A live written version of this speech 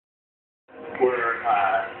were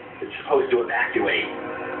supposed to evacuate.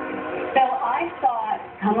 So I saw it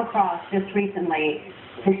come across just recently.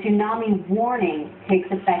 The tsunami warning takes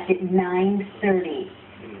effect at 9:30.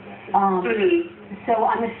 So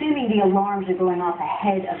I'm assuming the alarms are going off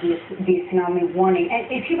ahead of the tsunami warning.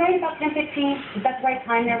 And is he right about 10:15? Is that the right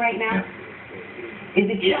time there right now? Is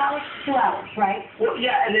it 2 hours? 2 hours, right? Well,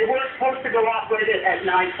 yeah, and they were supposed to go off right at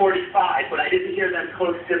 9:45, but I didn't hear them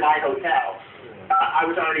close to my hotel. I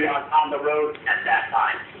was already on the road at that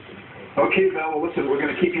time. Okay, Val, well, listen, we're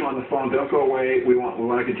going to keep you on the phone. Don't go away. We want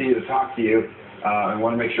to continue to talk to you. I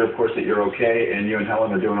want to make sure, of course, that you're okay and you and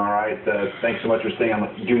Helen are doing all right. Thanks so much for staying on.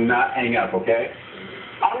 Do not hang up, okay?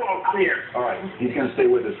 I'm here. All right. He's going to stay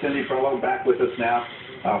with us. Cindy Farlow back with us now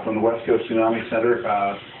from the West Coast Tsunami Center.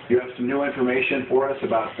 You have some new information for us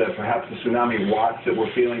about perhaps the tsunami watch that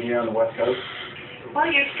we're feeling here on the West Coast?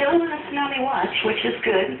 Well, you're still in a tsunami watch, which is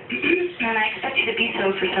good, and I expect you to be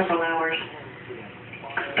so for several hours.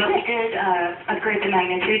 But we did upgrade the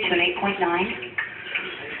magnitude to an 8.9,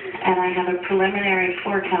 and I have a preliminary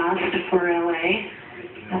forecast for LA,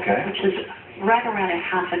 which is right around a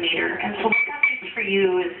half a meter. And so what that means for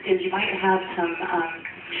you is you might have some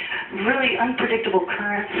really unpredictable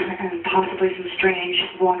currents and possibly some strange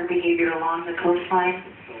water behavior along the coastline.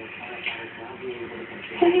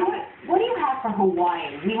 So what do you have for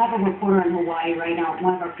Hawaii? We have a reporter in Hawaii right now.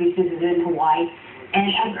 One of our pieces is in Hawaii. And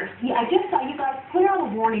I just saw you guys put out a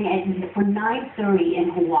warning for 9:30 in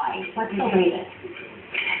Hawaii. What's the latest?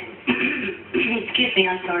 Excuse me,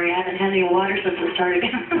 I'm sorry. I haven't had any water since it started.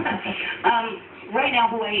 Right now,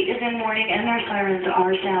 Hawaii is in mourning, and their sirens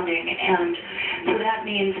are sounding. And so that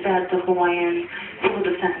means that the Hawaiian Civil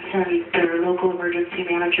Defense and their local emergency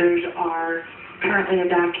managers are currently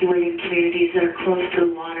evacuating communities that are close to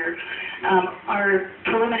the water. Our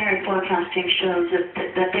preliminary forecasting shows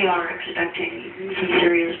that they are expecting some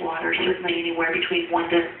serious water, certainly anywhere between 1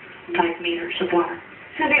 to 5 meters of water.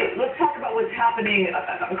 Cindy, let's talk about what's happening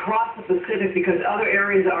across the Pacific because other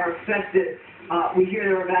areas are affected. We hear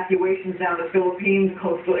there are evacuations down to the Philippines,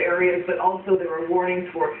 coastal areas, but also there are warnings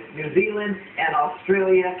for New Zealand and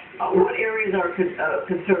Australia. What areas are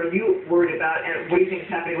concerned you worried about, and what do you think is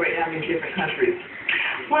happening right now in these different countries?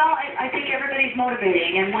 Well, I think everybody's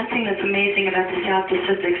motivating, and one thing that's amazing about the South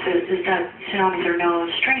Pacific is that tsunamis are no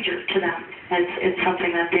stranger to them. It's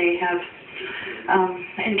something that they have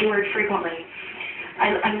endured frequently.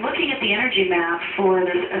 I'm looking at the energy map for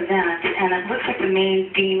this event, and it looks like the main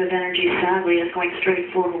theme of energy, sadly, is going straight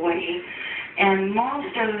for Hawaii. And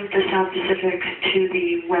most of the South Pacific to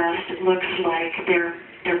the west looks like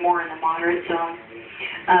they're more in the moderate zone.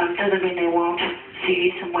 Doesn't mean they won't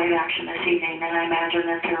see some wave action this evening, and I imagine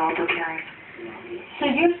that they're all preparing. So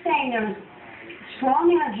you're saying there's strong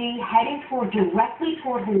energy heading directly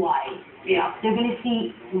toward Hawaii. Yeah. They're going to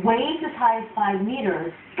see waves as high as 5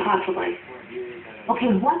 meters. Possibly.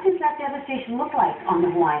 Okay, what does that devastation look like on the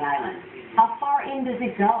Hawaiian Islands? How far in does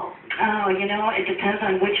it go? Oh, it depends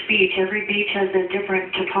on which beach. Every beach has a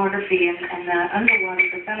different topography, and the underwater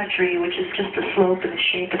bathymetry, which is just the slope and the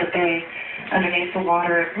shape of the bay underneath the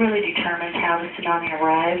water, it really determines how the tsunami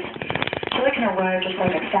arrives. So it can arrive just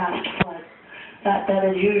like a fast flood. That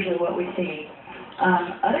is usually what we see.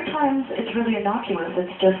 Other times, it's really innocuous.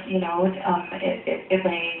 It's just, it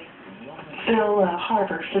may fill a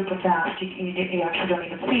harbor super fast. You actually don't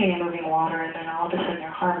even see any moving water, and then all of a sudden your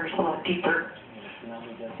harbor's a lot deeper.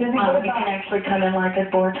 You can actually come in like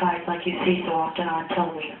at board tides like you see so often on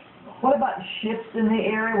television. What about ships in the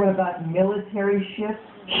area? What about military ships?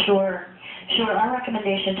 Sure. Our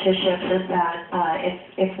recommendation to ships is that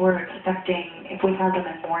if we have them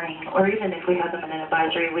in mourning, or even if we have them in an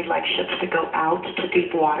advisory, we'd like ships to go out to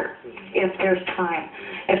deep water if there's time.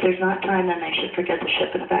 If there's not time, then they should forget the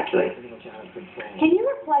ship and evacuate. Can you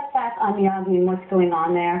reflect back on the island and what's going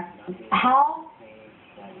on there? How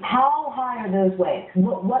high are those waves?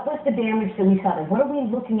 What was the damage that we suffered? What are we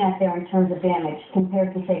looking at there in terms of damage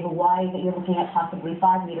compared to, say, Hawaii that you're looking at possibly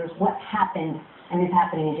 5 meters? What happened and is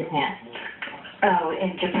happening in Japan? Oh,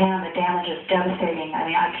 in Japan, the damage is devastating. I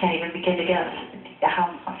mean, I can't even begin to guess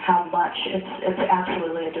how much. It's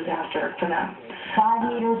absolutely a disaster for them.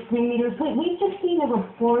 5 meters, 3 meters. We've just seen a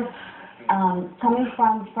report coming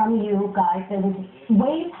from you guys that was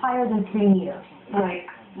waves higher than 3 meters. Right.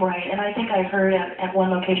 And I think I heard at one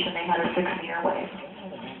location they had a 6-meter wave.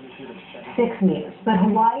 6 meters. But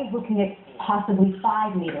Hawaii is looking at possibly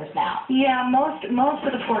 5 meters now. Yeah, most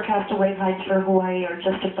of the forecast wave heights for Hawaii are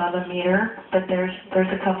just above a meter, but there's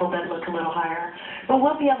a couple that look a little higher. But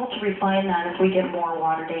we'll be able to refine that as we get more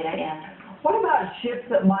water data in. What about ships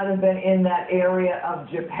that might have been in that area of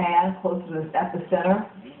Japan, close to the epicenter?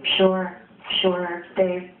 Sure.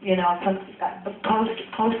 They,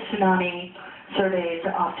 post-tsunami surveys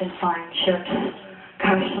often find ships,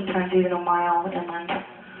 sometimes even a mile inland.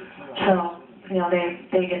 So,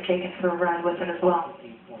 they get taken for a ride with it as well.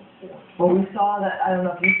 Well, we saw that, I don't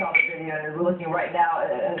know if you saw the video, and we're looking right now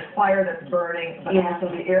at a fire that's burning, but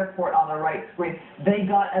also the airport on the right screen. They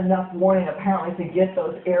got enough warning, apparently, to get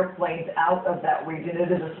those airplanes out of that region.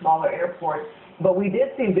 It is a smaller airport. But we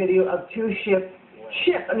did see video of two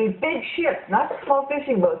big ships, not small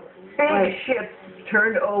fishing boats, big ships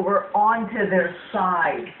turned over onto their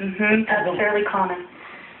side. That's fairly common.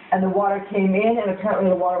 And the water came in, and apparently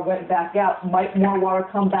the water went back out. Might more water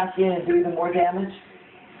come back in and do even more damage?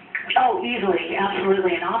 Oh, easily,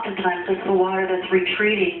 absolutely, and oftentimes it's the water that's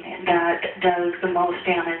retreating that does the most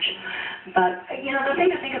damage. But, the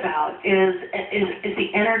thing to think about is the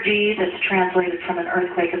energy that's translated from an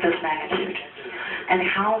earthquake of this magnitude, and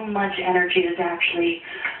how much energy is actually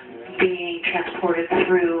being transported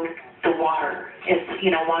through the water.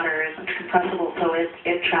 Water isn't compressible, so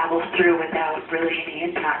it travels through without really any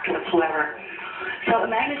impact whatsoever. So a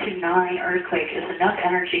magnitude 9 earthquake is enough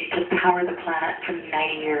energy to power the planet for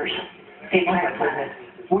 90 years, the entire planet.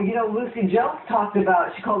 Well, Lucy Jones talked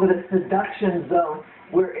about, she called it a seduction zone,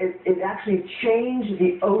 where it actually changed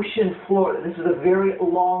the ocean floor. This is a very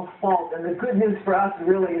long fault, and the good news for us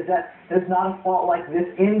really is that there's not a fault like this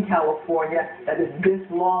in California that is this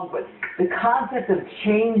long, but the concept of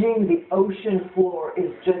changing the ocean floor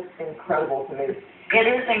is just incredible to me. It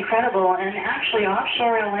is incredible, and actually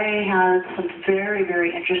offshore LA has some very,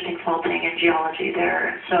 very interesting faulting and geology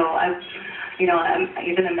there. So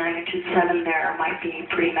even a magnitude 7 there might be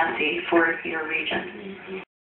pretty messy for your region.